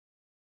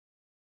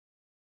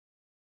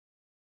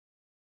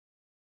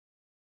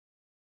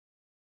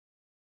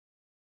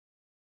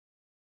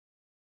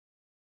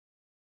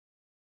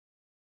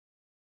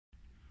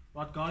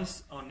Right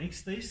guys, our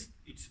next test,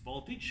 it's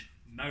voltage,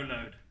 no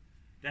load.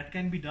 That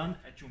can be done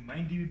at your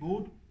main DB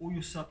board or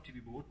your sub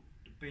DB board,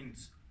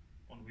 depends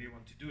on where you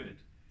want to do it.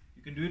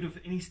 You can do it with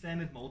any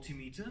standard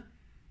multimeter.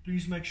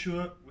 Please make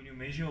sure when you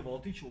measure your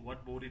voltage or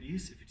what board it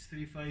is, if it's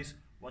 3-phase,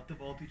 what the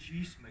voltage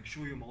is, make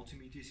sure your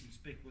multimeter is in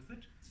spec with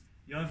it.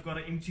 Here I've got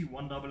an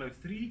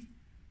MT1003,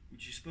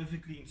 which is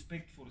perfectly in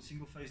spec for a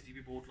single phase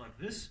DB board like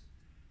this.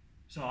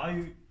 So how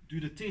you do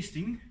the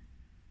testing,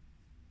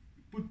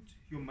 you put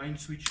your main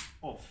switch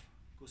off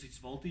because it's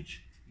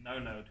voltage, no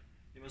load.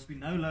 There must be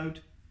no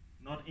load,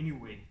 not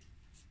anywhere.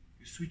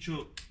 You switch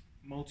your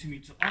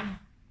multimeter on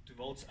to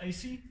volts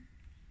AC.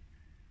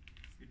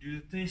 You do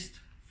the test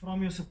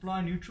from your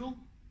supply neutral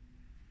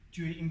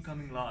to your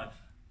incoming live.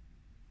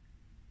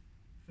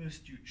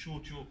 First you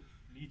short your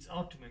leads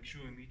out to make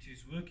sure your meter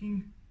is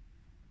working.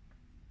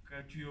 Go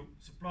to your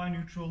supply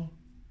neutral,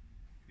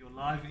 your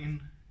live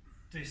in,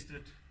 test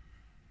it,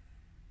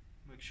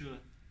 make sure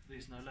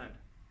there's no load.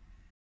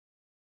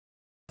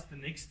 The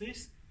next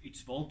test,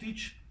 it's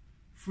voltage,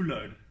 full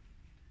load.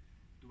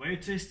 The way you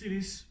test it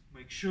is,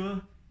 make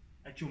sure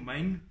at your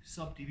main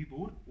sub DB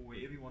board or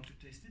wherever you want to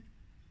test it,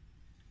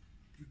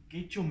 you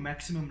get your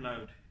maximum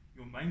load.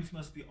 Your mains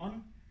must be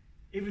on,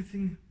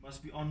 everything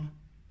must be on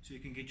so you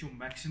can get your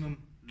maximum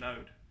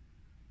load.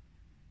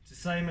 It's the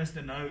same as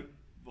the no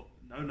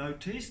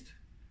load test.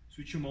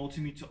 Switch your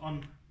multimeter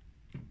on,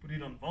 put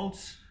it on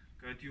volts,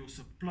 go to your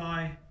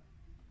supply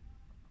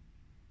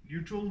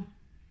neutral,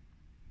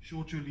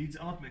 short your leads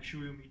out, make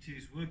sure your meter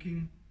is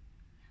working.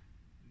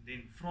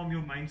 Then from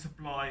your main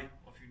supply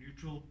of your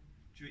neutral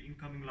to your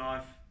incoming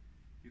live,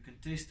 you can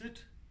test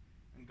it.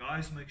 And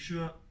guys, make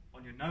sure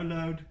on your no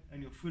load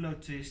and your full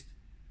load test,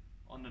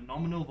 on the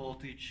nominal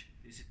voltage,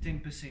 there's a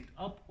 10%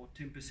 up or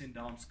 10%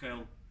 down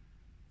scale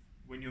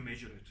when you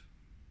measure it.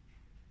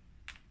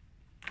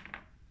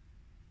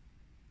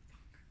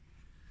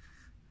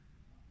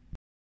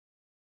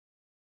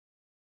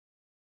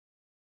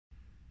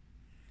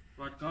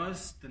 Right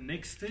guys, the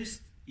next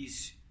test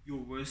is your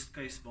worst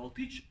case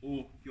voltage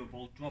or your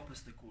volt drop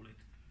as they call it.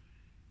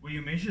 Where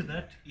you measure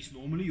that is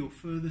normally your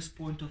furthest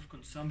point of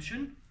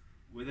consumption,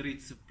 whether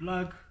it's a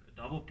plug, a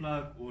double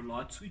plug or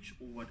light switch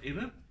or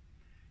whatever.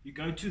 You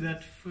go to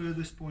that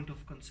furthest point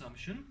of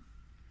consumption,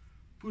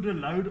 put a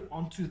load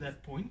onto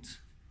that point,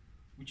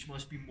 which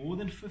must be more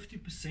than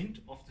 50%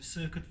 of the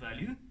circuit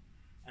value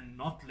and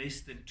not less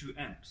than 2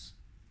 amps.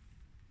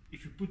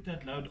 If you put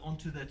that load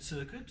onto that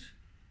circuit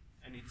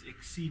and it's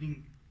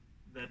exceeding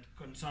that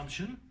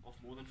consumption of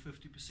more than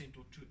 50%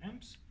 or 2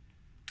 amps,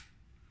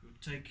 you'll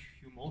take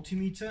your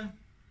multimeter,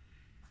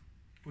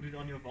 put it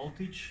on your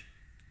voltage,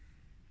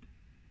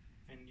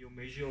 and you'll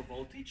measure your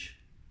voltage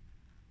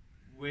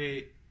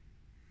where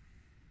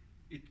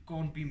it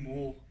can't be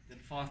more than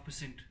 5%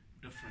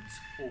 difference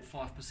or 5%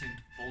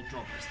 volt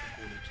drop as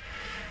they call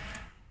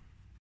it.